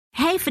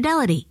Hey,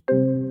 Fidelity.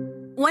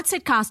 What's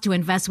it cost to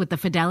invest with the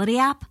Fidelity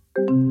app?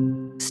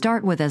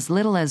 Start with as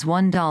little as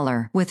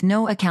 $1 with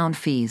no account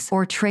fees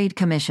or trade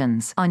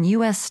commissions on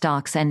U.S.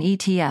 stocks and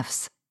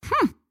ETFs.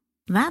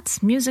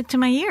 That's music to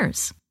my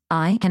ears.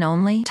 I can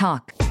only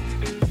talk.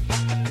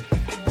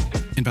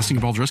 Investing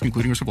involves risk,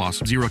 including risk of loss.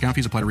 Zero account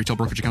fees apply to retail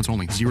brokerage accounts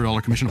only.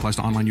 $0 commission applies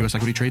to online U.S.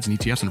 equity trades and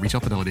ETFs and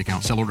retail Fidelity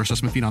accounts. Sell order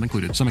assessment fee not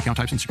included. Some account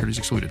types and securities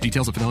excluded.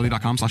 Details at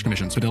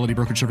fidelity.com/commissions. Fidelity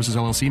Brokerage Services,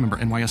 LLC, member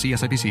NYSE,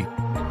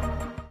 SIPC.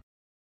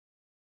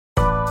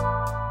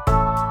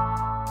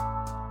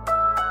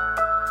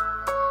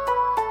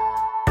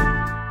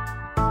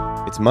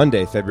 It's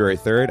Monday, February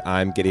 3rd.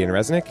 I'm Gideon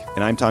Resnick.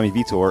 And I'm Tommy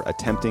Vitor,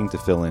 attempting to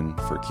fill in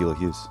for Keela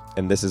Hughes.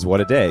 And this is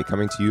What a Day,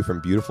 coming to you from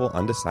beautiful,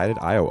 undecided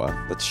Iowa.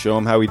 Let's show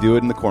them how we do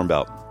it in the Corn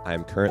Belt. I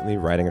am currently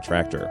riding a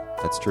tractor.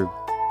 That's true.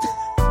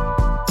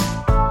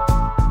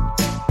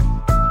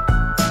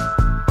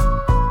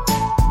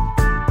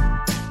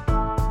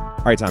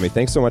 All right, Tommy,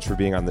 thanks so much for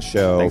being on the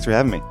show. Thanks for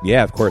having me.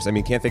 Yeah, of course. I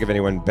mean, can't think of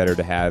anyone better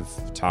to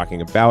have talking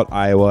about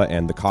Iowa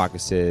and the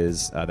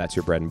caucuses. That's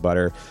your bread and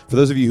butter. For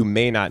those of you who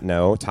may not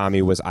know,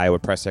 Tommy was Iowa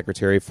press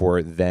secretary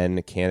for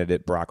then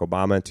candidate Barack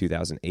Obama in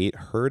 2008.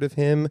 Heard of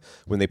him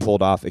when they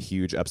pulled off a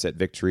huge upset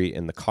victory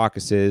in the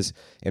caucuses,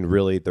 and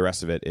really the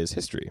rest of it is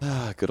history.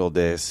 Good old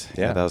days.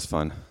 Yeah, that was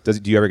fun.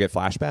 Do you ever get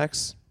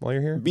flashbacks while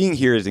you're here? Being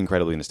here is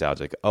incredibly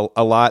nostalgic.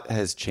 A lot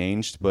has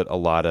changed, but a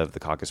lot of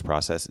the caucus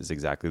process is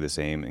exactly the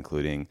same,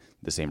 including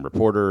the same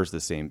reporters, the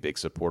same big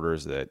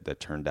supporters that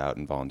turned out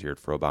and volunteered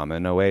for Obama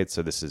in 2008.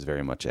 So this is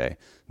very much a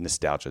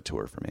nostalgia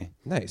tour for me.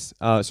 Nice.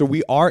 So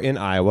we are in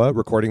Iowa,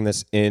 recording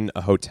this in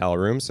a hotel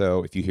room.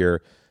 So if you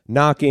hear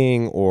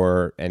knocking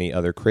or any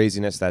other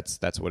craziness,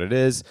 that's what it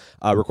is.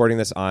 Recording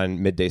this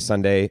on midday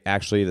Sunday.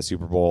 Actually, the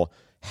Super Bowl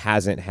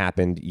hasn't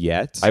happened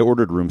yet. I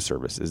ordered room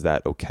service. Is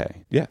that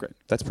okay? Yeah, great.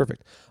 That's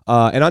perfect.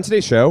 And on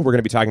today's show, we're going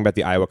to be talking about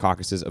the Iowa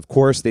caucuses. Of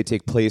course, they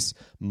take place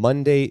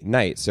Monday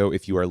night. So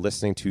if you are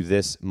listening to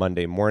this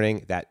Monday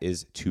morning, that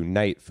is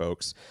tonight,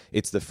 folks.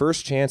 It's the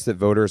first chance that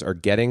voters are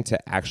getting to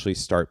actually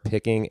start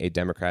picking a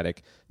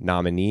Democratic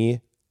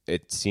nominee.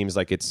 It seems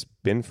like it's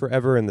been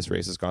forever, and this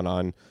race has gone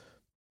on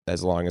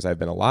as long as I've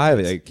been alive.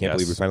 I can't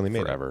believe we finally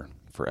made it.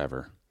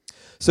 Forever.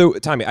 So,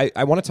 Tommy,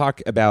 I want to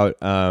talk about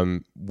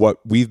what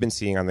we've been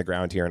seeing on the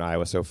ground here in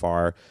Iowa so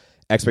far,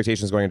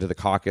 expectations going into the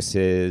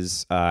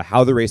caucuses,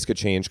 how the race could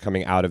change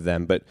coming out of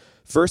them. But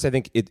first, I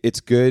think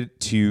it's good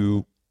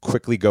to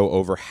quickly go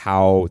over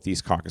how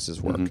these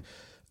caucuses work. Mm-hmm.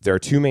 There are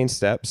two main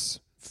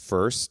steps.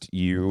 First,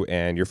 you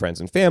and your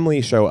friends and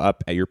family show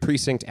up at your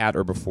precinct at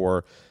or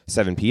before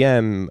 7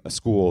 p.m., a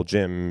school,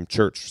 gym,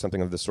 church,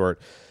 something of the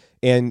sort.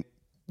 And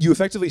you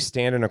effectively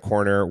stand in a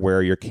corner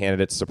where your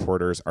candidate's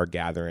supporters are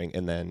gathering,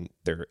 and then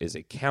there is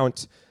a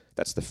count.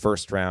 That's the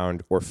first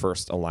round or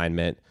first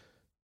alignment.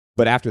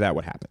 But after that,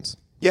 what happens?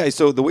 Yeah,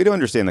 so the way to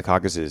understand the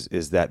caucuses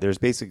is that there's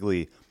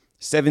basically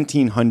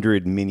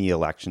 1,700 mini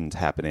elections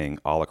happening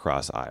all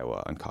across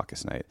Iowa on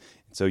caucus night.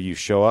 So you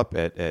show up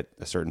at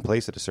a certain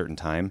place at a certain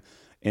time,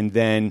 and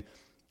then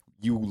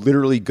you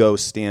literally go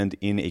stand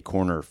in a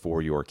corner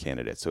for your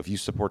candidate. So if you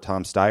support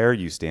Tom Steyer,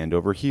 you stand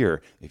over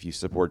here. If you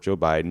support Joe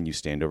Biden, you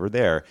stand over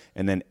there.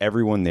 And then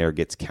everyone there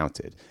gets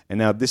counted. And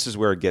now this is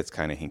where it gets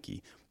kind of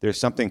hinky. There's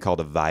something called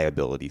a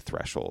viability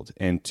threshold.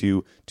 And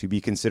to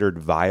be considered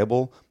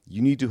viable,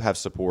 you need to have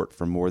support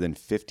from more than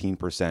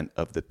 15%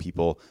 of the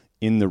people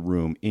in the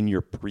room, in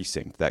your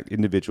precinct, that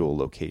individual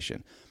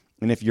location.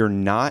 And if you're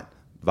not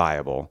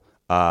viable,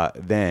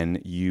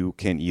 then you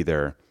can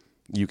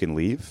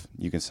leave.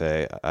 You can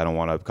say, I don't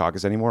want to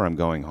caucus anymore. I'm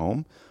going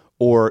home.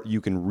 Or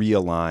you can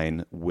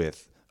realign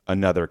with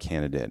another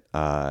candidate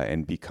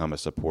and become a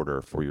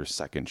supporter for your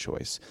second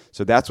choice.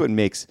 So that's what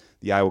makes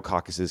the Iowa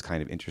caucuses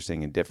kind of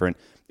interesting and different.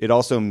 It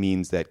also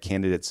means that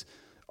candidates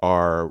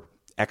are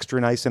extra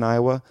nice in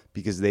Iowa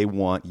because they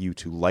want you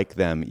to like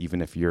them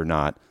even if you're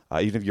not,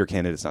 even if your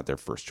candidate's not their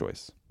first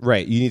choice.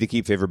 Right. You need to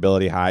keep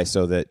favorability high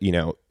so that,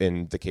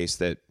 in the case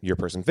that your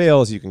person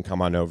fails, you can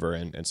come on over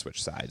and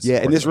switch sides. Yeah,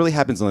 and this really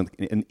happens on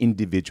an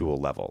individual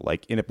level.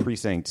 Like in a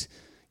precinct,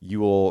 you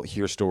will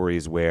hear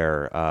stories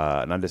where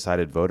an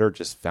undecided voter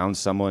just found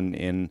someone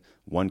in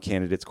one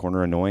candidate's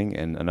corner annoying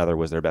and another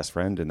was their best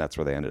friend, and that's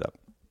where they ended up.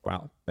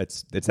 Wow.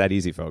 It's that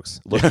easy, folks.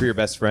 Look for your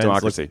best friends.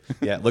 Democracy.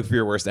 Look for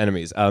your worst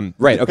enemies.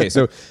 Right. Okay.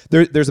 So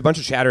there's a bunch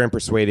of chatter and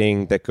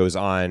persuading that goes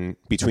on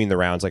between the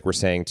rounds, like we're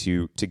saying,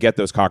 to get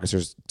those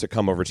caucusers to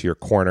come over to your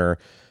corner.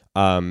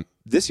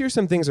 This year,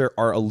 some things are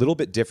a little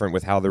bit different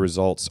with how the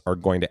results are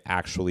going to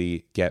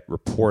actually get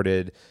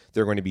reported.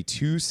 There are going to be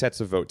two sets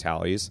of vote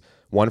tallies,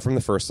 one from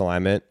the first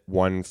alignment,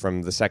 one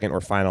from the second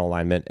or final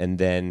alignment, and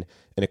then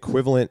an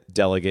equivalent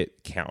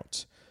delegate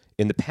count.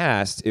 In the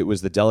past, it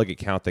was the delegate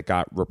count that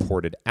got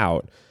reported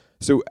out.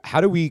 So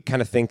how do we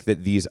kind of think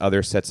that these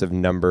other sets of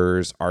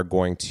numbers are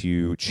going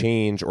to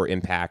change or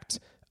impact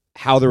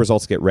how the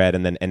results get read,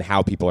 and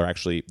how people are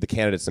actually, the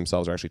candidates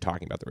themselves are actually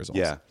talking about the results.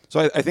 Yeah.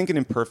 So I think an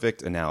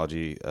imperfect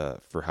analogy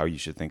for how you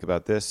should think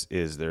about this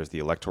is there's the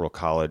Electoral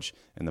College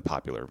and the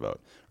popular vote,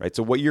 right?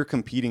 So what you're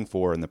competing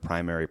for in the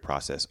primary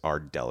process are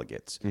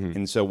delegates.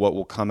 And so what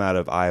will come out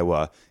of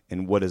Iowa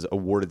and what is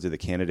awarded to the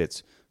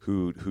candidates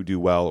who do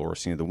well or are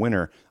seen as the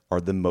winner are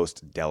the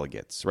most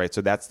delegates, right? So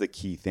that's the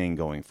key thing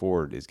going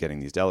forward, is getting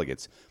these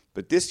delegates.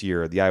 But this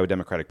year, the Iowa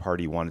Democratic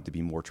Party wanted to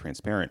be more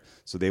transparent,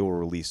 so they will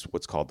release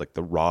what's called like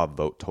the raw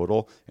vote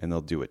total, and they'll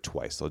do it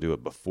twice. They'll do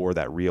it before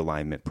that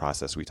realignment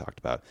process we talked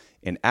about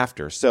and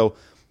after. So,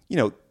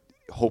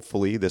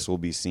 hopefully this will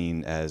be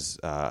seen as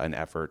an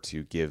effort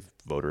to give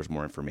voters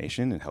more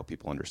information and help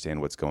people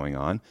understand what's going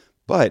on.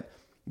 But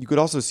you could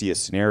also see a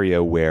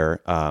scenario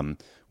where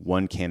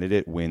one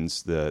candidate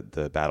wins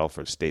the battle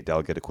for state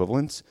delegate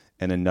equivalents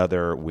and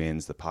another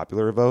wins the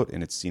popular vote,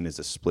 and it's seen as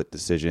a split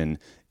decision,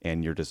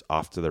 and you're just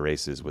off to the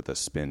races with a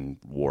spin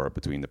war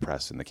between the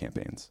press and the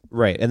campaigns.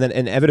 Right. And then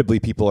inevitably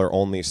people are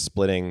only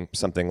splitting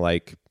something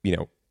like,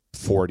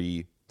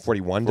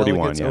 41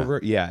 delegates over.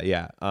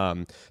 Yeah.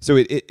 So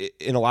it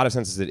in a lot of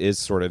senses, it is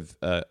sort of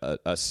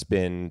a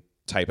spin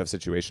type of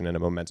situation and a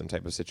momentum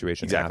type of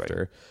situation. Exactly.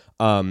 After.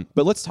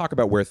 But let's talk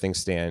about where things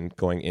stand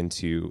going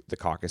into the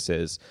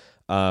caucuses.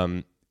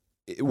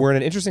 We're in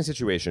an interesting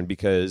situation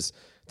because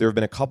there have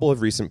been a couple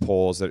of recent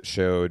polls that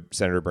showed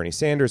Senator Bernie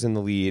Sanders in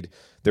the lead.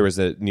 There was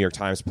a New York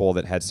Times poll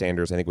that had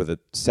Sanders, I think, with a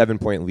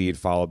 7-point lead,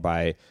 followed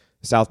by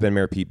South Bend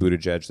Mayor Pete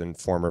Buttigieg, then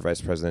former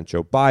Vice President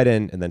Joe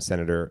Biden, and then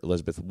Senator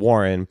Elizabeth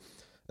Warren.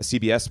 A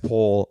CBS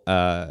poll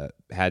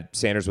had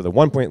Sanders with a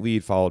 1-point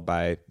lead, followed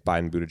by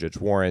Biden, Buttigieg,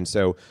 Warren.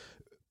 So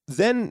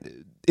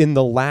then in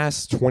the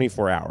last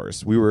 24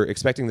 hours, we were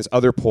expecting this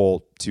other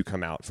poll to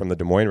come out from the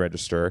Des Moines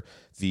Register,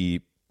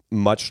 the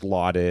much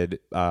lauded,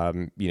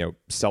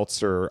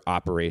 Seltzer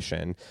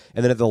operation.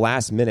 And then at the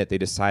last minute, they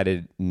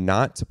decided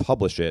not to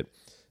publish it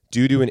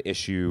due to an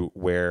issue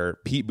where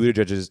Pete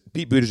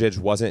Buttigieg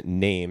wasn't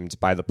named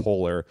by the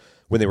poller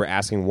when they were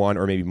asking one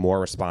or maybe more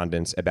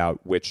respondents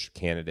about which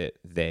candidate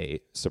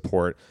they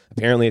support.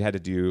 Apparently, it had to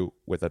do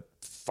with a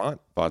font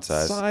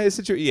size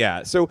situation.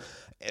 Yeah. So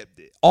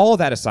all of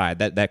that aside,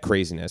 that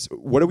craziness,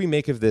 what do we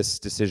make of this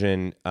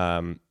decision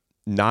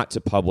not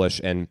to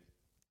publish, and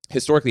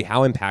historically,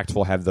 how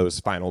impactful have those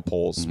final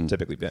polls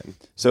typically been?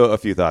 So a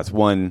few thoughts.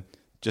 One,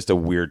 just a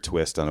weird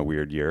twist on a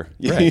weird year.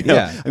 Right,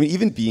 yeah. I mean,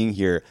 even being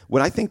here,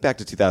 when I think back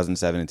to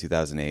 2007 and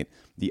 2008,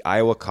 the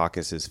Iowa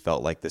caucuses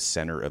felt like the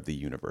center of the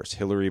universe.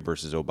 Hillary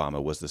versus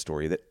Obama was the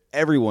story that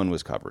everyone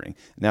was covering.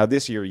 Now,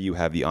 this year, you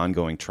have the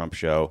ongoing Trump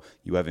show.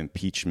 You have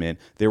impeachment.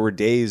 There were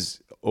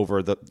days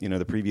over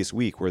the previous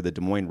week where the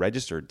Des Moines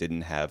Register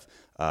didn't have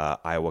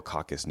Iowa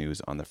caucus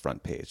news on the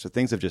front page. So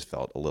things have just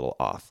felt a little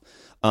off.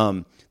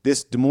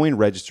 This Des Moines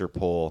Register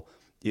poll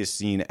is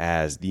seen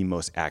as the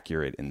most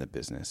accurate in the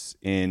business.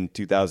 In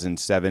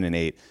 2007 and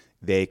 8,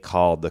 they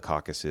called the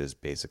caucuses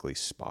basically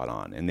spot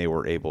on, and they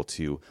were able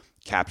to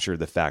capture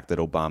the fact that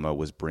Obama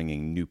was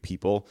bringing new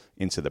people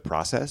into the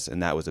process,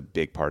 and that was a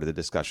big part of the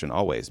discussion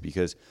always,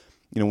 because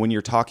when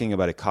you're talking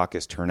about a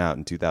caucus turnout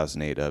in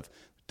 2008 of,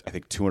 I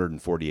think,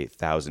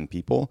 248,000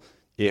 people,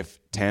 if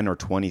 10 or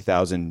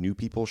 20,000 new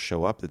people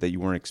show up that you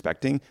weren't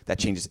expecting, that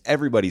changes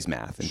everybody's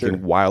math and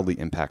can wildly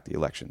impact the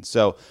election.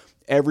 So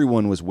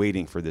everyone was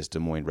waiting for this Des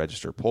Moines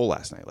Register poll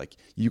last night. Like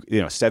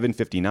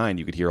 7:59,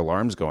 you could hear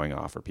alarms going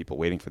off or people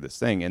waiting for this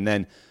thing. And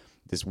then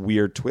this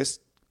weird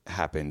twist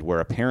happened where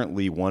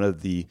apparently one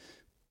of the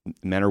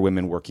men or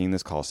women working in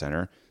this call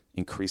center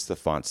increased the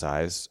font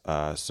size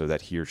so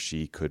that he or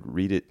she could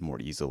read it more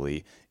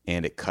easily,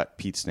 and it cut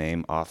Pete's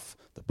name off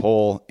the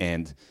poll.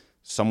 And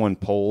someone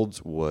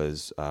polled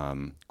was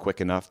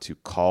quick enough to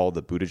call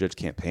the Buttigieg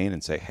campaign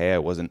and say, hey, I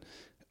wasn't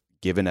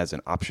given as an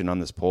option on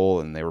this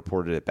poll, and they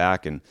reported it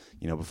back. And,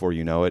 before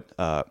you know it,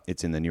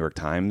 it's in the New York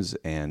Times,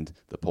 and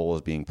the poll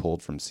is being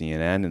pulled from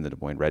CNN and the Des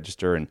Moines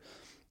Register, and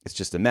it's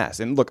just a mess.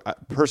 And look,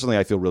 personally,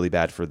 I feel really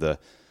bad for the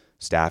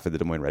staff at the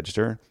Des Moines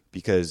Register,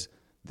 because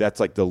that's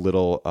like the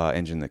little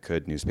engine that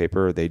could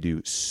newspaper. They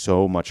do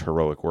so much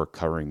heroic work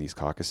covering these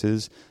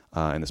caucuses,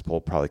 and this poll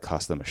probably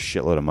cost them a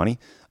shitload of money.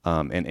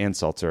 And Ann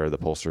Seltzer, the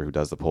pollster who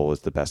does the poll,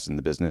 is the best in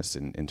the business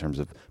in terms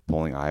of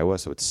polling Iowa.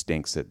 So it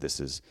stinks that this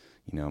is,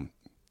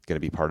 going to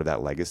be part of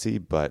that legacy.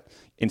 But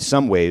in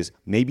some ways,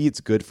 maybe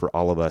it's good for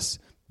all of us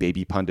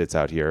baby pundits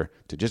out here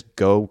to just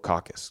go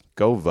caucus,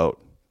 go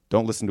vote.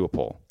 Don't listen to a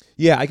poll.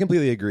 Yeah, I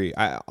completely agree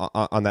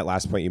on that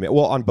last point you made.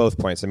 Well, on both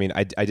points. I mean,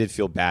 I did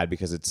feel bad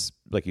because it's,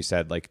 like you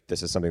said, like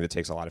this is something that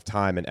takes a lot of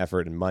time and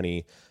effort and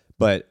money.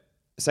 But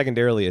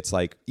secondarily, it's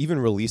like even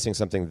releasing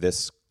something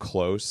this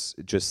close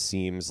just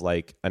seems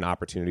like an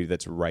opportunity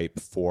that's ripe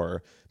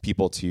for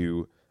people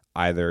to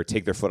either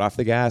take their foot off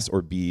the gas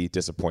or be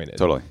disappointed.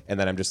 Totally. And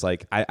then I'm just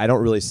like, I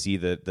don't really see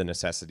the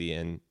necessity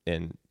in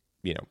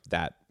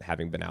that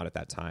having been out at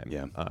that time.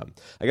 Yeah.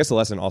 I guess the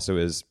lesson also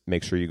is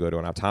make sure you go to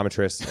an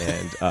optometrist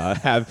and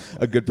have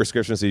a good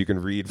prescription so you can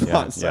read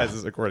font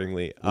sizes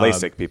accordingly.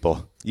 LASIK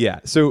people.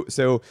 Yeah. So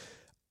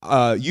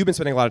you've been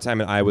spending a lot of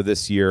time in Iowa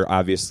this year,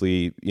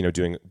 obviously,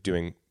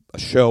 doing a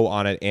show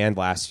on it and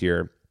last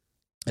year.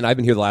 And I've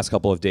been here the last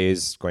couple of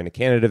days going to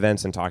candidate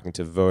events and talking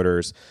to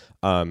voters.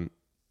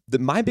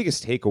 My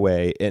biggest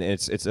takeaway, and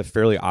it's a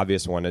fairly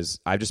obvious one, is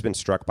I've just been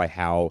struck by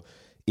how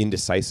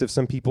indecisive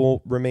some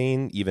people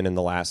remain, even in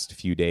the last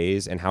few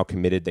days, and how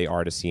committed they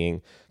are to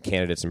seeing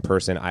candidates in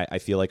person. I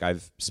feel like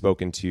I've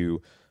spoken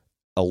to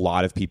a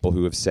lot of people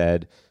who have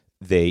said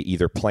they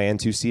either plan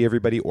to see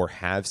everybody or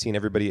have seen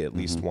everybody at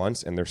least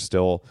once, and they're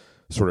still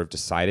sort of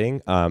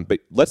deciding. But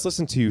let's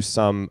listen to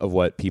some of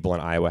what people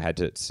in Iowa had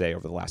to say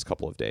over the last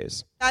couple of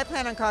days. I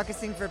plan on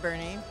caucusing for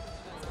Bernie.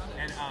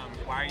 And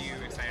why are you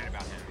excited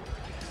about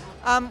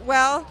him?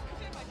 Well,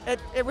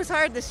 it was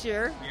hard this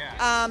year.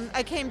 Yeah.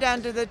 I came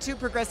down to the two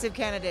progressive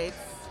candidates,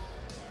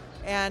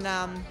 and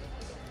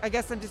I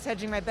guess I'm just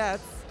hedging my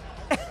bets.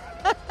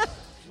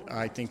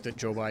 I think that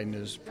Joe Biden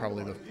is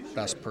probably the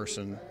best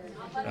person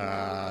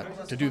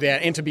to do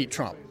that and to beat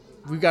Trump.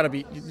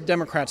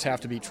 Democrats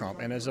have to beat Trump.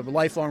 And as a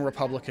lifelong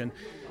Republican,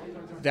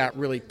 that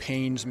really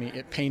pains me.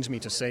 It pains me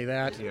to say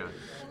that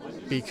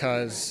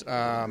because,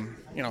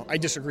 I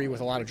disagree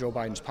with a lot of Joe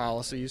Biden's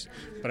policies,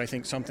 but I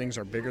think some things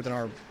are bigger than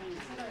our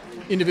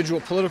individual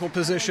political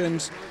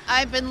positions.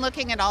 I've been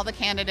looking at all the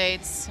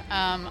candidates.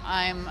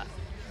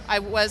 I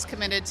was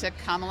committed to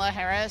Kamala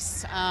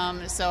Harris,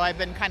 so I've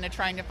been kind of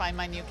trying to find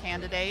my new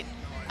candidate.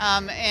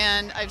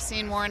 And I've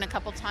seen Warren a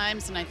couple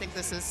times, and I think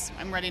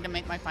I'm ready to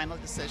make my final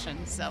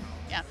decision. So,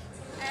 yeah.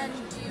 And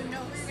do you know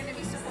who you're going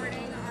to be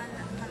supporting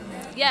on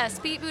Monday? Yes,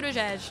 Pete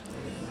Buttigieg.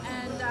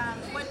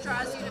 And what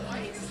draws you to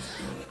Pete?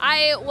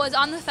 I was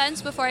on the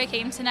fence before I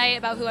came tonight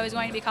about who I was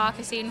going to be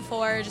caucusing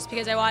for, just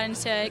because I wanted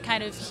to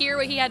kind of hear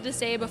what he had to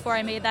say before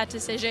I made that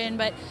decision.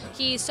 But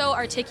he's so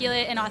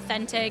articulate and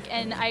authentic,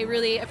 and I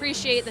really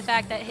appreciate the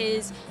fact that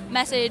his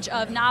message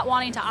of not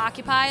wanting to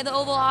occupy the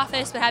Oval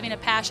Office but having a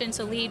passion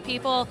to lead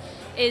people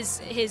is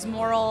his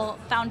moral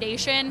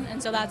foundation,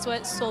 and so that's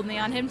what sold me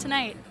on him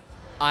tonight.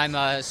 I'm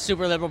a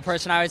super liberal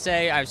person, I would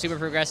say. I'm super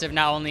progressive,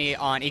 not only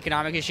on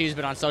economic issues,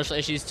 but on social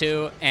issues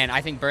too. And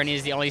I think Bernie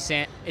is the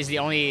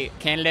only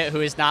candidate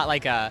who is not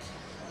like a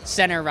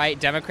center-right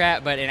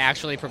Democrat, but an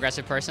actually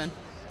progressive person.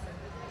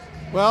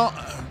 Well,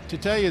 to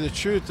tell you the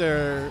truth,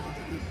 they're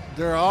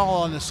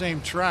all on the same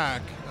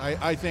track.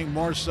 I think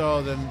more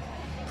so than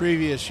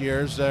previous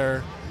years.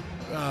 They're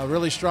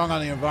really strong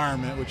on the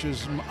environment, which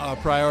is a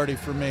priority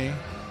for me.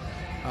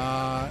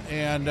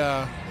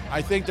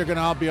 I think they're going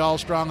to be all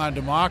strong on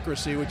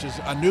democracy, which is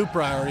a new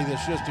priority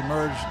that's just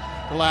emerged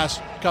the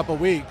last couple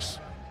weeks.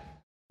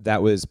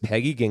 That was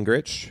Peggy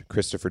Gingrich,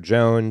 Christopher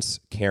Jones,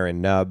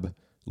 Karen Nubb,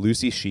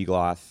 Lucy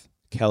Shigloth,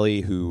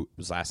 Kelly,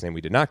 whose last name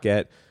we did not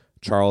get,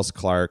 Charles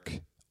Clark,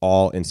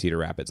 all in Cedar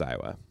Rapids,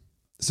 Iowa.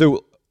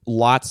 So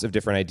lots of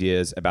different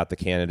ideas about the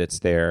candidates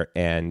there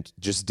and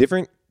just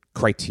different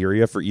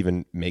criteria for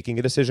even making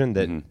a decision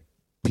that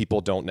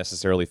people don't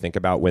necessarily think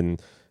about when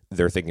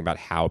they're thinking about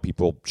how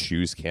people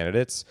choose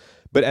candidates.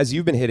 But as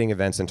you've been hitting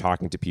events and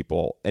talking to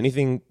people,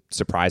 anything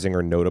surprising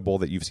or notable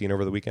that you've seen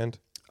over the weekend?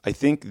 I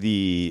think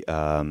the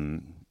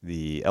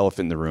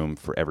elephant in the room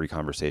for every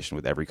conversation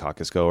with every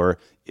caucus goer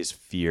is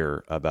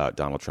fear about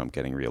Donald Trump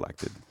getting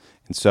reelected.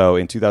 And so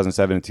in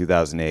 2007 and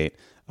 2008,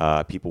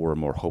 people were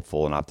more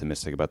hopeful and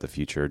optimistic about the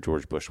future.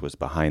 George Bush was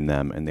behind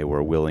them, and they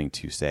were willing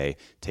to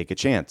take a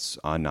chance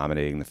on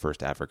nominating the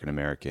first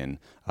African-American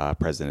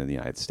president of the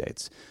United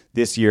States.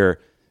 This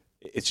year,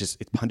 it's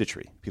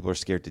punditry. People are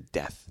scared to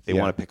death. They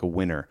want to pick a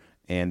winner,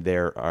 and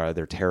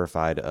they're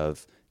terrified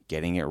of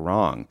getting it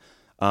wrong.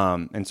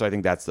 And so I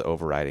think that's the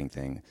overriding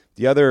thing.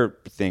 The other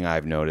thing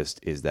I've noticed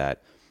is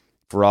that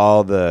for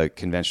all the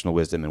conventional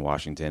wisdom in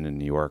Washington and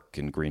New York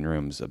and green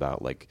rooms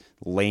about like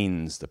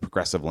lanes, the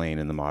progressive lane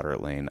and the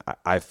moderate lane,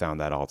 I've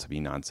found that all to be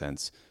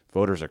nonsense.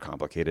 Voters are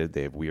complicated.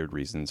 They have weird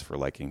reasons for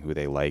liking who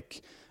they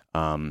like.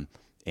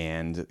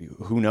 And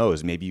who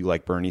knows, maybe you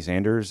like Bernie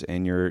Sanders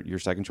and your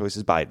second choice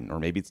is Biden, or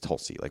maybe it's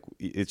Tulsi. Like,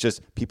 it's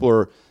just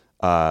people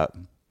are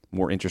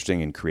more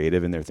interesting and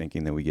creative in their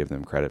thinking than we give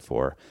them credit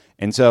for.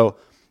 And so,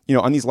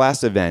 on these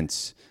last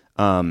events,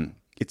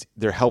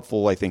 they're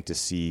helpful, I think, to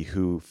see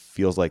who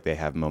feels like they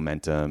have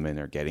momentum and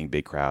are getting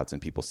big crowds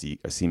and people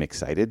seem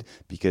excited,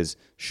 because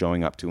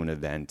showing up to an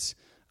event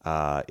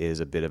is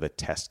a bit of a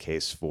test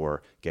case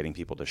for getting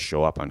people to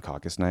show up on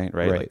caucus night,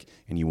 right?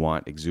 And you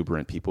want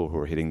exuberant people who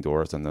are hitting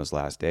doors on those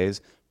last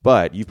days.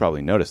 But you've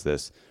probably noticed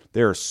this.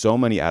 There are so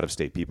many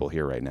out-of-state people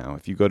here right now.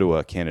 If you go to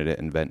a candidate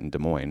event in Des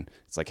Moines,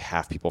 it's like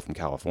half people from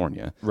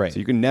California. Right. So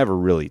you can never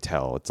really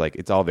tell.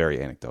 It's all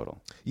very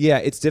anecdotal. Yeah,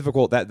 it's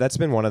difficult. That's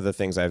been one of the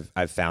things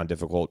I've found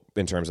difficult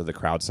in terms of the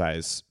crowd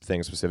size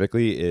thing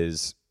specifically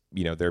is,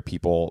 there are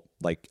people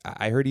like,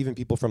 I heard even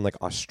people from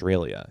like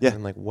Australia. Yeah. And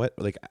I'm like, what?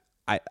 Like,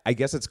 I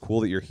guess it's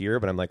cool that you're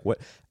here, but I'm like, what?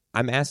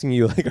 I'm asking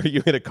you, like, are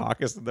you in a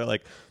caucus? And they're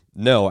like,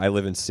 no, I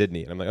live in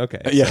Sydney. And I'm like,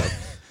 okay. Yeah. So,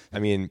 I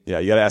mean, yeah,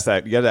 you got to ask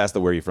that. You got to ask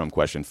the where you from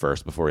question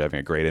first before you're having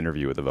a great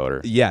interview with a voter.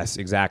 Yes,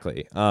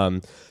 exactly.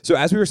 So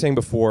as we were saying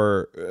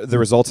before, the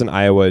results in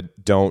Iowa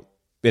don't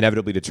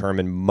inevitably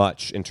determine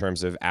much in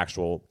terms of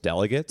actual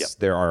delegates. Yep.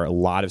 There are a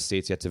lot of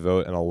states yet to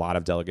vote and a lot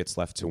of delegates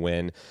left to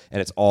win. And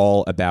it's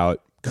all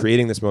about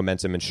creating this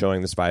momentum and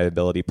showing this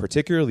viability,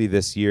 particularly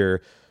this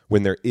year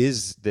when there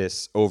is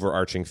this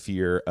overarching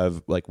fear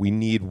of like, we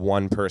need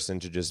one person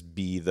to just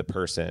be the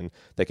person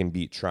that can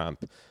beat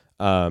Trump.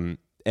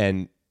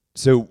 And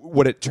so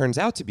what it turns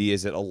out to be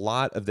is that a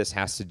lot of this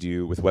has to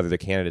do with whether the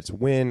candidates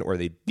win or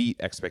they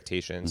beat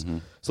expectations. Mm-hmm.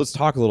 So let's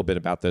talk a little bit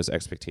about those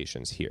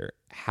expectations here.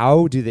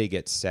 How do they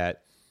get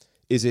set?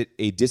 Is it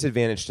a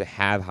disadvantage to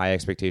have high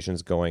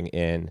expectations going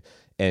in?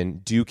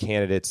 And do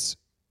candidates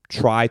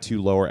try to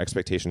lower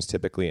expectations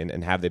typically,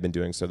 and have they been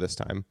doing so this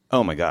time?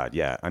 Oh my God,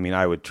 yeah. I mean,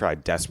 I would try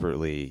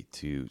desperately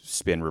to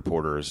spin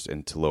reporters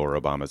and to lower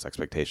Obama's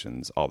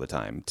expectations all the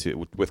time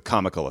with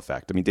comical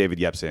effect. I mean, David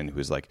Yepsen,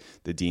 who's like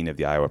the dean of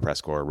the Iowa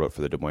Press Corps, wrote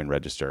for the Des Moines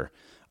Register,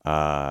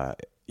 for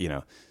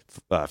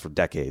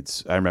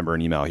decades. I remember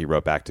an email he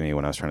wrote back to me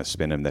when I was trying to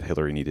spin him that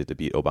Hillary needed to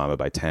beat Obama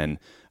by 10.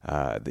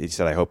 He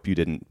said, I hope you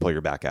didn't pull your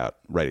back out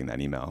writing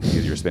that email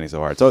because you were spinning so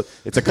hard. So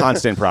it's a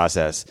constant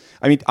process.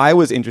 I mean,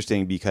 Iowa's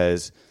interesting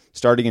because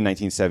starting in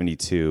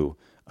 1972,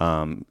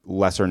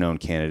 lesser-known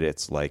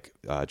candidates like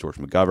George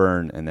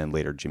McGovern and then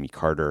later Jimmy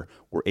Carter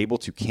were able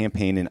to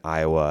campaign in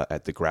Iowa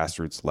at the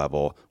grassroots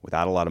level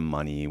without a lot of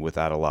money,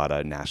 without a lot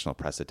of national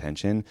press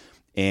attention,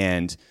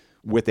 and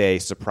with a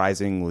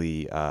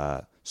surprisingly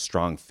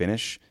strong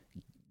finish,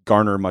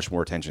 garner much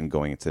more attention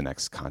going into the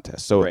next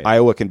contest. So right.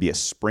 Iowa can be a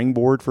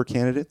springboard for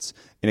candidates,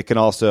 and it can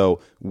also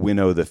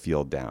winnow the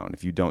field down.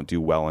 If you don't do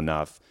well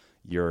enough,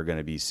 you're going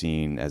to be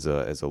seen as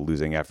a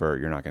losing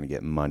effort. You're not going to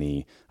get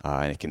money,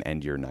 and it can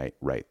end your night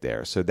right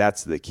there. So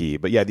that's the key.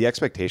 But yeah, the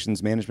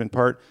expectations management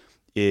part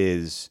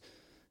is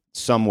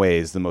some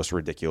ways the most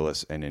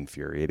ridiculous and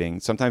infuriating.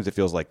 Sometimes it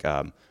feels like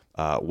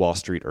Wall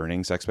Street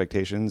earnings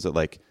expectations that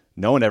like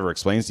no one ever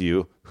explains to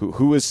you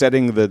who is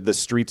setting the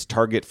street's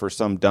target for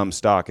some dumb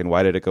stock and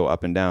why did it go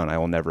up and down. I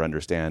will never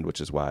understand, which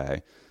is why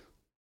I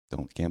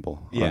don't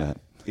gamble on that.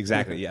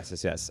 Exactly.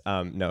 Yes.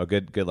 No, a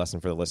good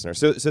lesson for the listener.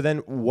 So then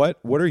what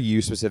are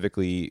you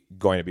specifically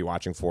going to be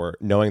watching for,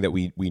 knowing that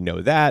we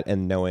know that,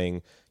 and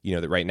knowing,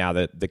 that right now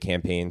that the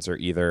campaigns are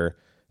either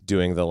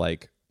doing the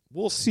like,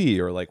 we'll see,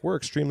 or like, we're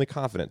extremely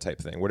confident type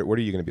thing. What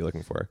are you going to be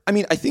looking for? I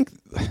mean, I think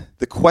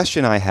the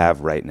question I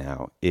have right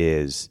now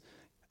is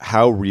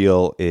how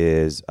real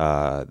is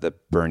the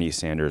Bernie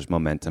Sanders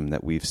momentum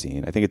that we've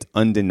seen? I think it's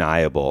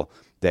undeniable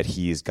that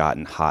he's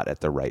gotten hot at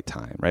the right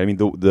time, right? I mean,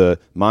 the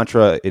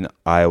mantra in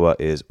Iowa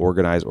is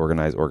organize,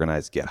 organize,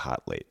 organize, get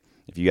hot late.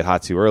 If you get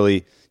hot too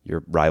early,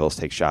 your rivals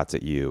take shots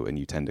at you and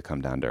you tend to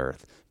come down to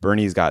earth.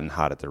 Bernie's gotten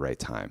hot at the right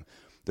time.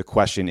 The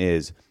question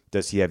is,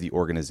 does he have the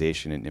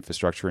organization and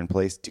infrastructure in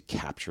place to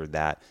capture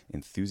that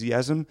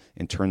enthusiasm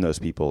and turn those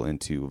people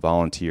into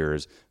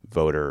volunteers,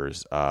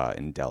 voters,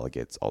 and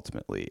delegates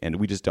ultimately? And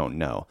we just don't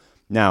know.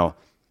 Now,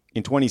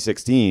 in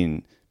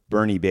 2016,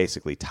 Bernie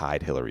basically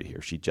tied Hillary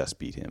here. She just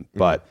beat him.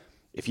 But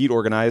if he'd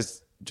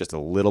organized just a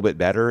little bit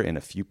better in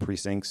a few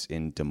precincts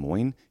in Des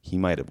Moines, he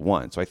might have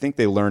won. So I think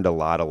they learned a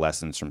lot of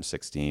lessons from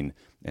 16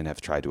 and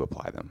have tried to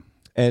apply them.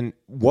 And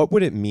what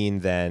would it mean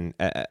then,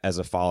 as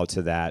a follow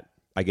to that,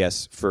 I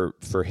guess,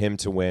 for him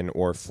to win,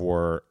 or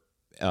for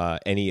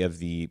any of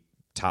the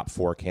top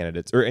four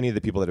candidates, or any of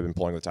the people that have been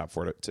polling the top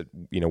four to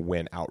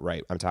win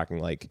outright? I'm talking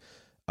like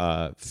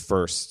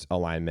first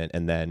alignment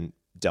and then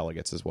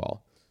delegates as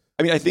well.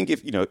 I mean, I think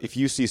if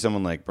you see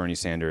someone like Bernie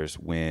Sanders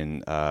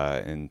win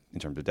in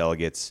terms of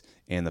delegates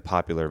and the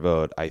popular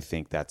vote, I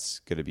think that's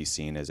going to be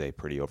seen as a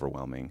pretty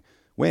overwhelming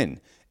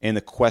win. And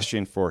the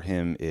question for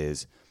him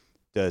is,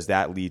 does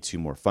that lead to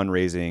more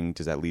fundraising?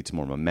 Does that lead to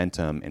more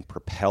momentum and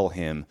propel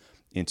him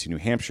into New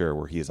Hampshire,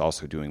 where he is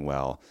also doing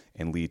well,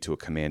 and lead to a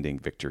commanding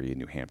victory in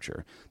New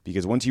Hampshire?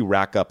 Because once you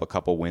rack up a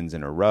couple wins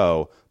in a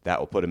row, that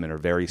will put him in a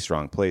very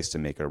strong place to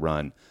make a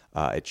run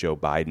at Joe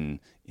Biden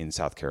in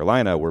South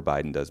Carolina, where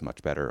Biden does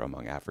much better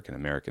among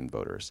African-American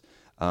voters.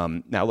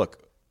 Now,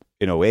 look,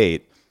 in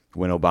 2008,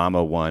 when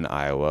Obama won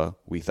Iowa,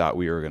 we thought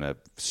we were going to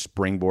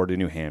springboard to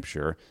New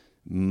Hampshire,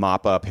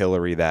 mop up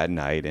Hillary that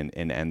night, and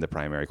end the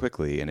primary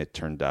quickly. And it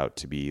turned out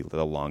to be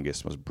the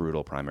longest, most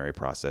brutal primary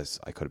process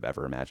I could have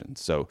ever imagined.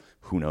 So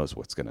who knows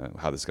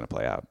how this is going to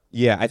play out?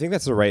 Yeah, I think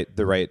that's the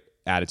right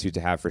attitude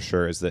to have for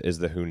sure, is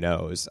the who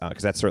knows,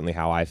 because that's certainly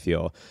how I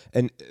feel.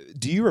 And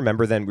do you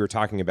remember then, we were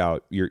talking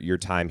about your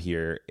time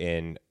here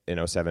in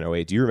 07,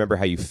 08. Do you remember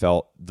how you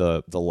felt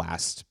the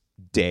last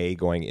day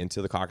going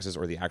into the caucuses,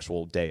 or the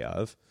actual day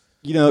of?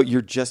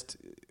 You're just,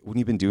 when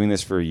you've been doing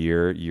this for a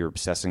year, you're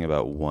obsessing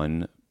about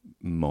one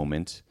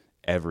moment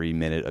every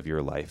minute of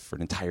your life for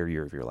an entire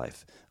year of your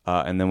life.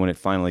 And then when it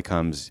finally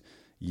comes,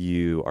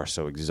 you are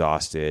so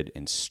exhausted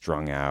and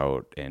strung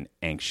out and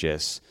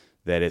anxious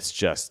that it's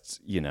just,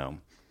 you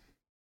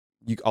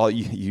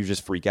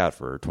just freak out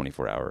for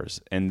 24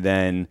 hours. And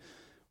then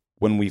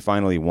when we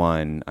finally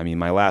won, I mean,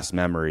 my last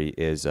memory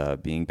is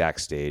being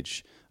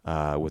backstage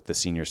with the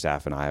senior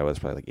staff in Iowa. It's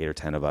probably like 8 or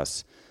 10 of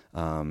us.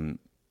 And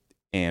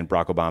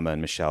Barack Obama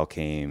and Michelle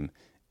came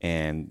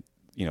and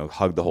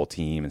hugged the whole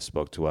team and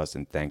spoke to us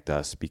and thanked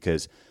us,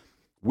 because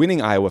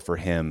winning Iowa for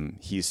him,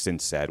 he's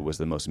since said, was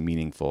the most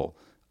meaningful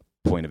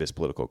point of his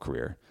political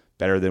career,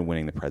 better than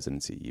winning the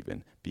presidency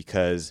even,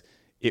 because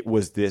it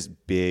was this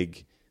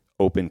big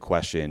open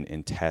question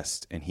and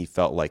test, and he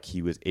felt like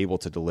he was able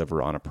to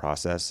deliver on a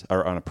promise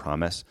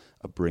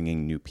of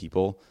bringing new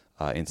people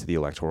into the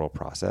electoral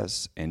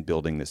process and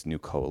building this new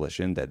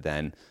coalition that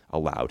then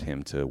allowed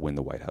him to win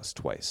the White House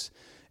twice.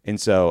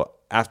 And so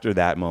after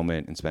that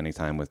moment and spending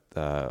time with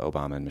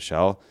Obama and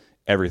Michelle,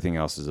 everything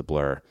else is a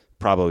blur,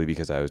 probably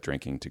because I was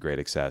drinking to great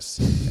excess.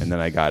 And then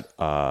I got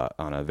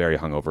on a very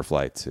hungover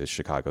flight to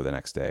Chicago the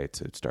next day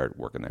to start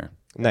working there.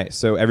 Nice.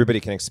 So everybody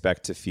can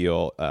expect to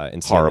feel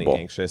insanely horrible,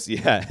 anxious,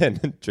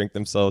 and drink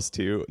themselves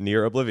to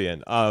near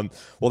oblivion.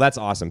 Well, that's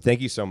awesome. Thank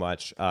you so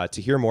much.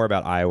 To hear more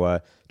about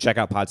Iowa, check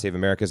out Pod Save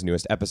America's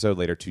newest episode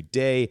later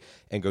today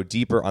and go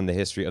deeper on the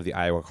history of the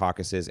Iowa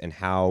caucuses and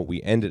how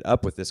we ended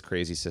up with this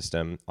crazy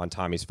system on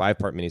Tommy's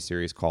 5-part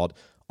miniseries called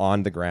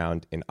On the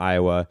Ground in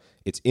Iowa.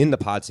 It's in the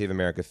Pod Save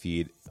America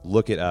feed.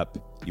 Look it up.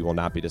 You will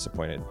not be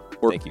disappointed.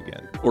 Thank you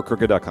again. Or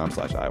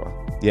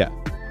crooked.com/Iowa. Yeah.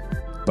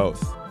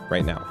 Both.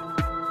 Right now.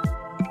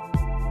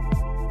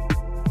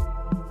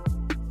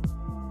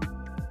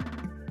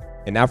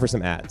 And now for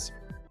some ads.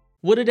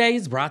 What A Day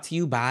is brought to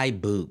you by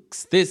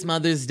Books. This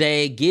Mother's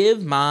Day,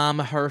 give mom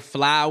her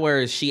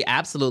flowers. She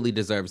absolutely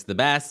deserves the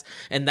best,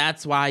 and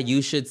that's why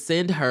you should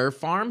send her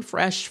farm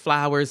fresh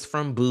flowers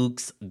from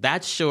Books.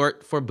 That's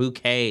short for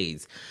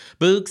bouquets.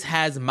 Books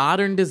has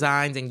modern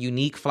designs and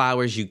unique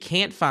flowers you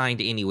can't find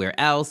anywhere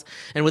else,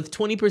 and with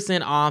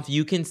 20% off,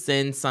 you can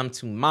send some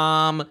to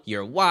mom,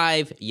 your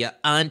wife, your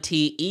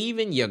auntie,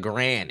 even your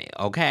granny,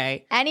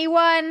 okay?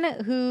 Anyone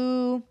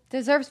who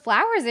deserves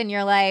flowers in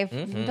your life.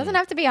 It doesn't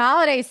have to be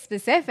holiday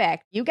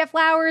specific. You get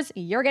flowers,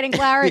 you're getting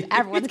flowers,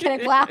 everyone's getting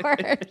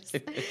flowers.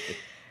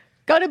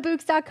 Go to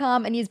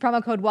Books.com and use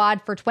promo code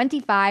WAD for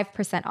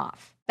 25%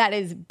 off. That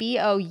is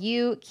BOUQS.com,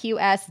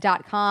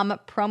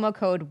 promo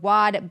code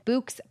WAD,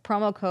 Books,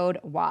 promo code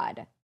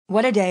WAD.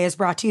 What A Day is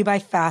brought to you by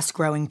Fast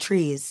Growing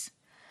Trees.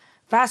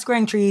 Fast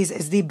Growing Trees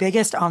is the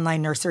biggest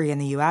online nursery in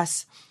the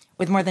U.S.,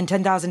 with more than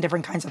 10,000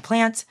 different kinds of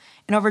plants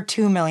and over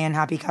 2 million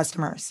happy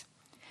customers.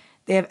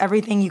 They have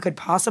everything you could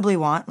possibly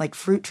want, like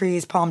fruit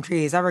trees, palm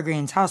trees,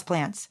 evergreens,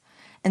 houseplants,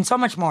 and so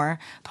much more.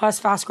 Plus,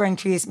 Fast Growing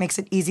Trees makes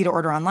it easy to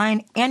order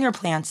online, and your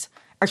plants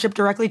are shipped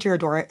directly to your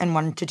door in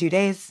 1 to 2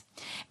 days.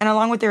 And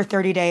along with their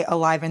 30-day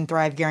Alive and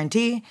Thrive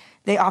guarantee,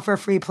 they offer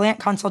free plant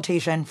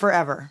consultation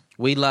forever.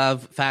 We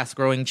love Fast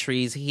Growing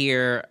Trees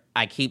here.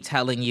 I keep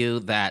telling you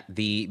that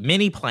the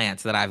mini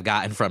plants that I've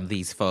gotten from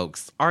these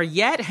folks are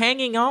yet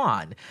hanging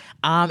on.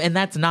 And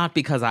that's not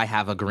because I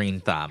have a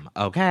green thumb,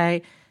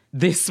 okay?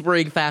 This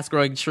spring, Fast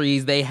Growing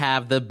Trees, they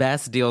have the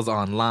best deals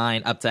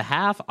online, up to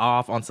half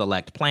off on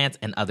select plants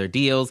and other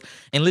deals.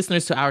 And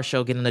listeners to our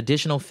show get an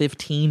additional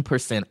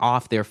 15%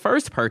 off their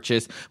first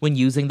purchase when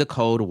using the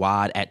code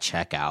WAD at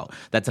checkout.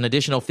 That's an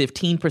additional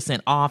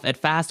 15% off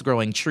at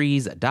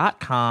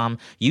fastgrowingtrees.com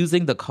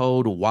using the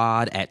code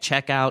WAD at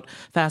checkout.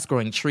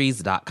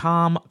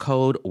 Fastgrowingtrees.com,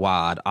 code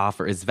WAD.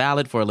 Offer is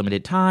valid for a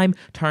limited time.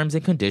 Terms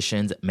and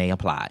conditions may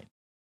apply.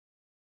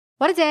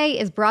 What A Day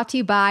is brought to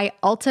you by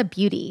Ulta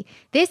Beauty.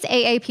 This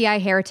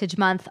AAPI Heritage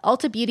Month,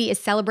 Ulta Beauty is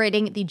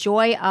celebrating the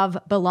joy of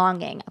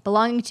belonging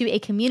to a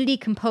community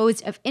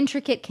composed of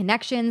intricate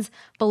connections,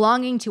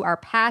 belonging to our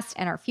past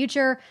and our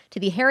future, to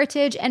the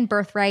heritage and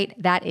birthright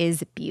that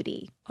is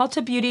beauty.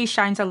 Ulta Beauty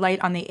shines a light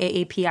on the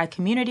AAPI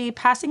community,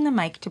 passing the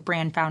mic to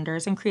brand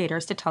founders and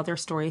creators to tell their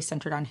stories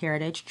centered on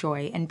heritage,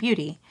 joy, and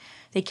beauty.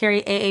 They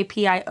carry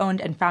AAPI-owned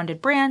and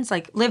founded brands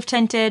like Live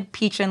Tinted,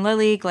 Peach and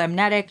Lily,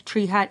 Glamnetic,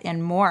 Tree Hut,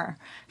 and more.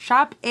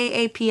 Shop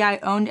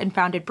AAPI-owned and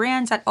founded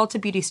brands at Ulta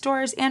Beauty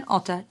stores and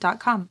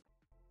Ulta.com.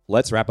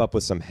 Let's wrap up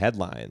with some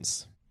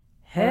headlines.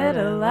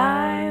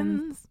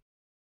 Headlines.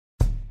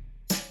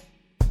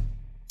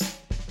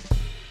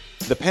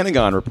 The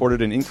Pentagon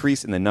reported an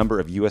increase in the number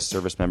of U.S.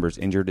 service members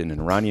injured in an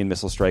Iranian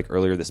missile strike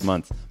earlier this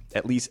month.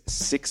 At least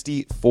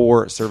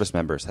 64 service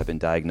members have been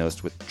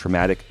diagnosed with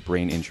traumatic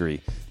brain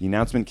injury. The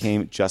announcement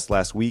came just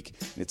last week,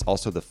 and it's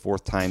also the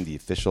 4th time the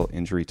official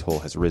injury toll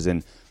has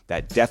risen.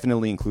 That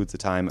definitely includes the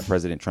time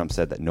President Trump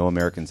said that no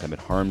Americans have been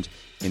harmed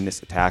in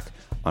this attack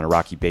on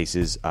Iraqi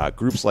bases.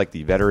 Groups like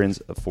the Veterans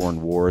of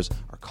Foreign Wars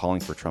are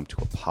calling for Trump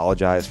to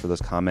apologize for those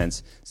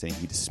comments, saying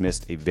he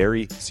dismissed a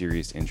very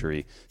serious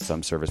injury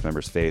some service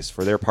members face.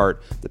 For their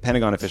part, the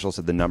Pentagon officials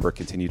said the number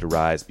continued to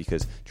rise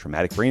because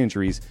traumatic brain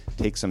injuries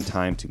take some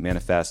time to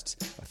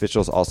manifest.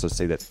 Officials also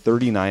say that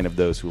 39 of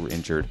those who were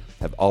injured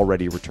have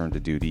already returned to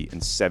duty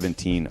and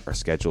 17 are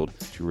scheduled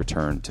to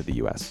return to the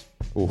U.S.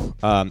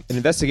 An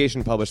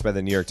investigation published by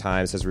the New York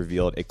Times has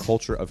revealed a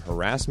culture of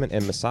harassment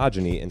and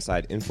misogyny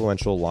inside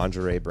influential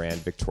lingerie brand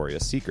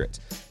Victoria's Secret.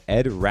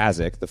 Ed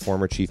Razek, the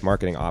former chief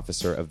marketing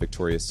officer of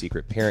Victoria's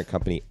Secret parent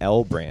company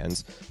L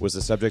Brands, was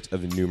the subject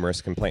of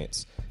numerous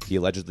complaints. He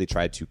allegedly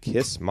tried to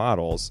kiss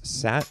models,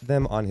 sat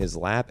them on his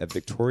lap at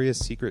Victoria's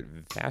Secret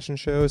fashion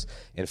shows,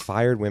 and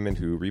fired women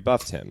who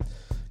rebuffed him.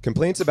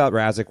 Complaints about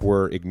Razek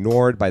were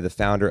ignored by the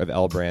founder of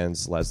L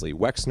Brands, Leslie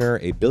Wexner,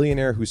 a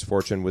billionaire whose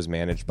fortune was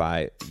managed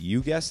by,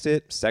 you guessed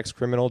it, sex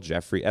criminal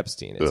Jeffrey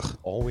Epstein. It's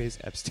always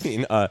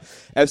Epstein.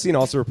 Epstein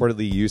also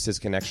reportedly used his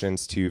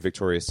connections to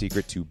Victoria's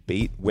Secret to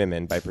bait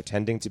women by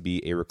pretending to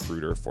be a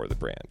recruiter for the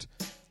brand.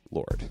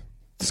 Lord.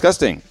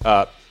 Disgusting.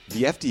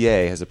 The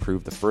FDA has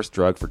approved the first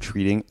drug for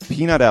treating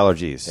peanut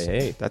allergies.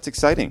 Hey. That's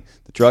exciting.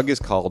 The drug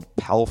is called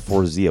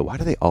Palforzia. Why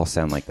do they all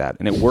sound like that?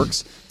 And it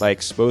works by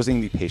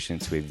exposing the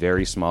patient to a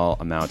very small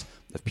amount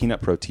of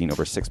peanut protein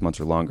over 6 months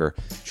or longer.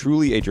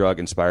 Truly a drug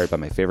inspired by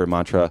my favorite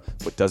mantra,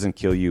 what doesn't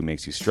kill you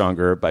makes you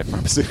stronger, by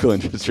pharmaceutical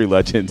industry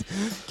legend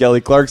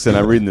Kelly Clarkson.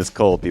 I'm reading this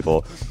cold,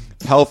 people.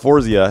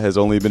 Palforzia has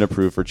only been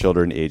approved for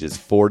children ages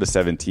 4 to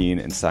 17,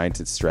 and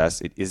scientists stress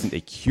it isn't a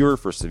cure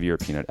for severe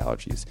peanut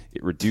allergies.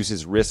 It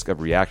reduces risk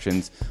of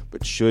reactions,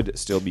 but should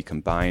still be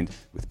combined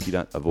with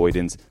peanut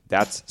avoidance.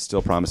 That's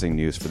still promising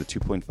news for the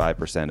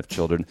 2.5% of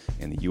children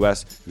in the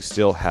U.S. who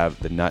still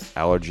have the nut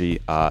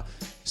allergy.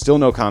 Still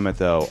no comment,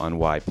 though, on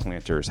why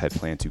Planters had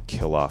planned to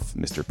kill off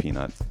Mr.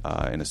 Peanut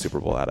in a Super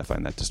Bowl ad. I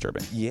find that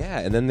disturbing. Yeah,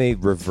 and then they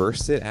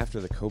reversed it after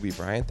the Kobe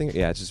Bryant thing.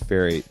 Yeah, it's just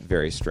very,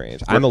 very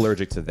strange. I'm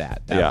allergic to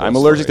that I'm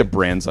allergic to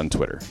brands on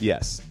Twitter.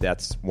 Yes,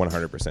 that's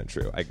 100%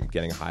 true. I'm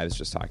getting hives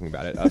just talking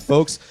about it.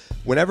 Folks,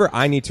 whenever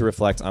I need to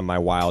reflect on my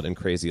wild and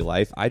crazy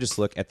life, I just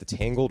look at the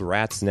tangled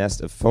rat's nest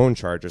of phone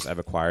chargers I've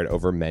acquired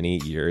over many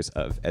years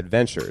of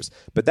adventures.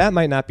 But that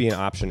might not be an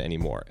option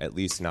anymore, at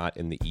least not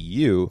in the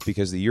EU,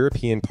 because the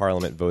European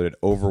Parliament voted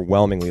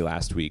overwhelmingly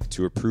last week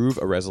to approve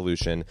a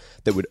resolution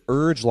that would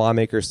urge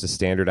lawmakers to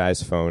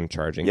standardize phone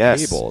charging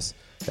cables.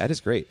 That is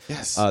great.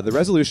 Yes. The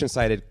resolution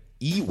cited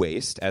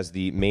e-waste as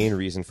the main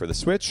reason for the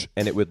switch,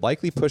 and it would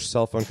likely push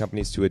cell phone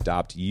companies to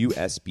adopt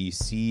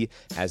USB-C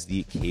as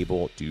the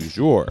cable du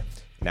jour.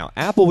 Now,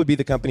 Apple would be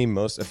the company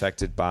most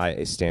affected by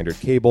a standard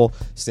cable,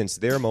 since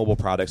their mobile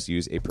products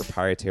use a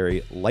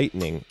proprietary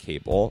Lightning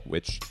cable,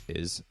 which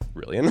is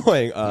really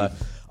annoying.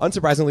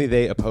 Unsurprisingly,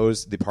 they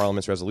oppose the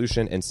Parliament's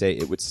resolution and say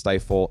it would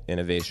stifle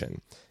innovation.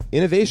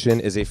 Innovation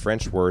is a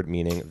French word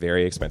meaning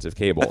very expensive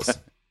cables.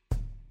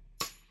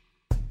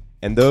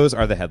 And those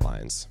are the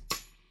headlines.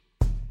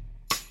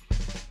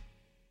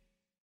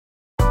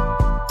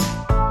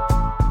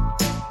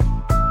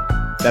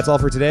 That's all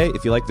for today.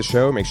 If you like the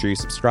show, make sure you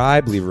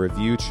subscribe, leave a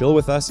review, chill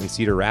with us in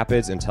Cedar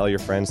Rapids, and tell your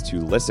friends to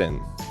listen.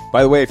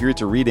 By the way, if you're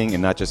into reading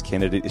and not just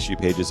candidate issue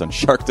pages on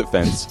Shark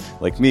Defense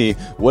like me,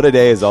 What a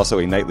Day is also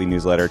a nightly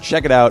newsletter.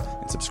 Check it out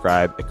and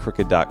subscribe at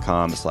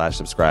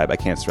crooked.com/subscribe. I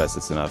can't stress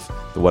this enough.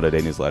 The What a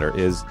Day newsletter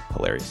is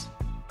hilarious.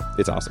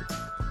 It's awesome.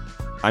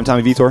 I'm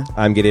Tommy Vitor.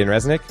 I'm Gideon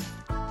Resnick.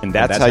 And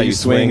that's how you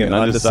swing an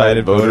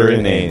undecided voter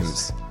in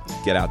Ames.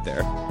 Get out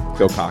there.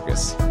 Go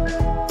caucus.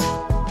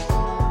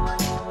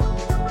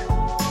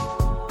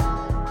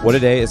 What a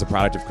Day is a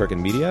product of Crooked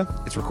Media.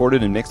 It's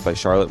recorded and mixed by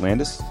Charlotte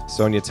Landis.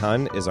 Sonia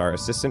Tun is our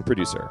assistant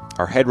producer.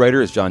 Our head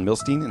writer is John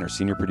Milstein, and our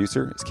senior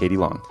producer is Katie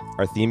Long.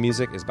 Our theme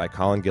music is by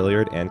Colin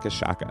Gilliard and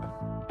Kashaka.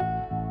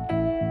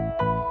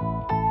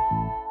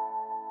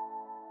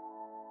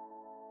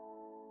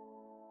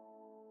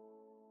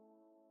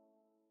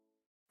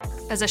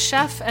 As a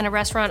chef and a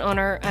restaurant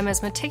owner, I'm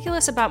as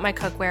meticulous about my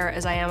cookware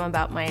as I am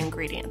about my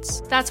ingredients.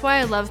 That's why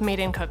I love Made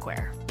in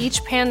Cookware.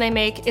 Each pan they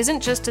make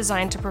isn't just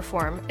designed to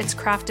perform, it's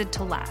crafted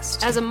to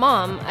last. As a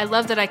mom, I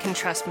love that I can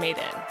trust Made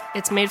In.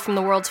 It's made from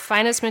the world's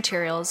finest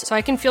materials, so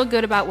I can feel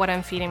good about what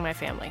I'm feeding my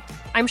family.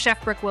 I'm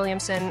Chef Brooke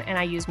Williamson, and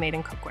I use Made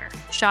in Cookware.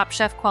 Shop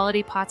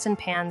chef-quality pots and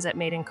pans at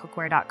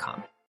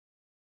madeincookware.com.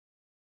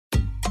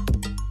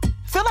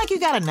 Feel like you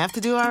got enough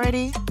to do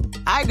already?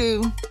 I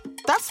do.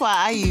 That's why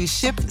I use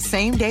Shipt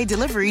same-day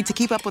delivery to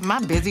keep up with my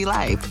busy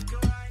life.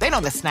 They know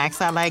the snacks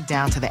I like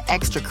down to the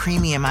extra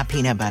creamy in my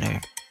peanut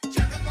butter.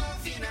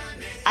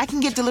 I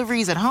can get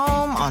deliveries at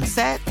home, on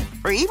set,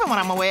 or even when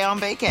I'm away on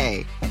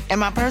vacay.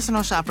 And my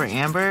personal shopper,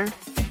 Amber,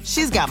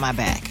 she's got my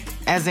back.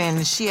 As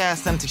in, she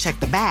asks them to check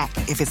the back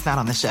if it's not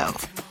on the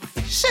shelf.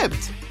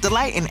 Shipt.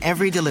 Delight in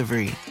every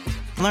delivery.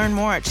 Learn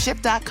more at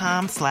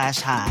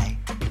shipt.com/hi.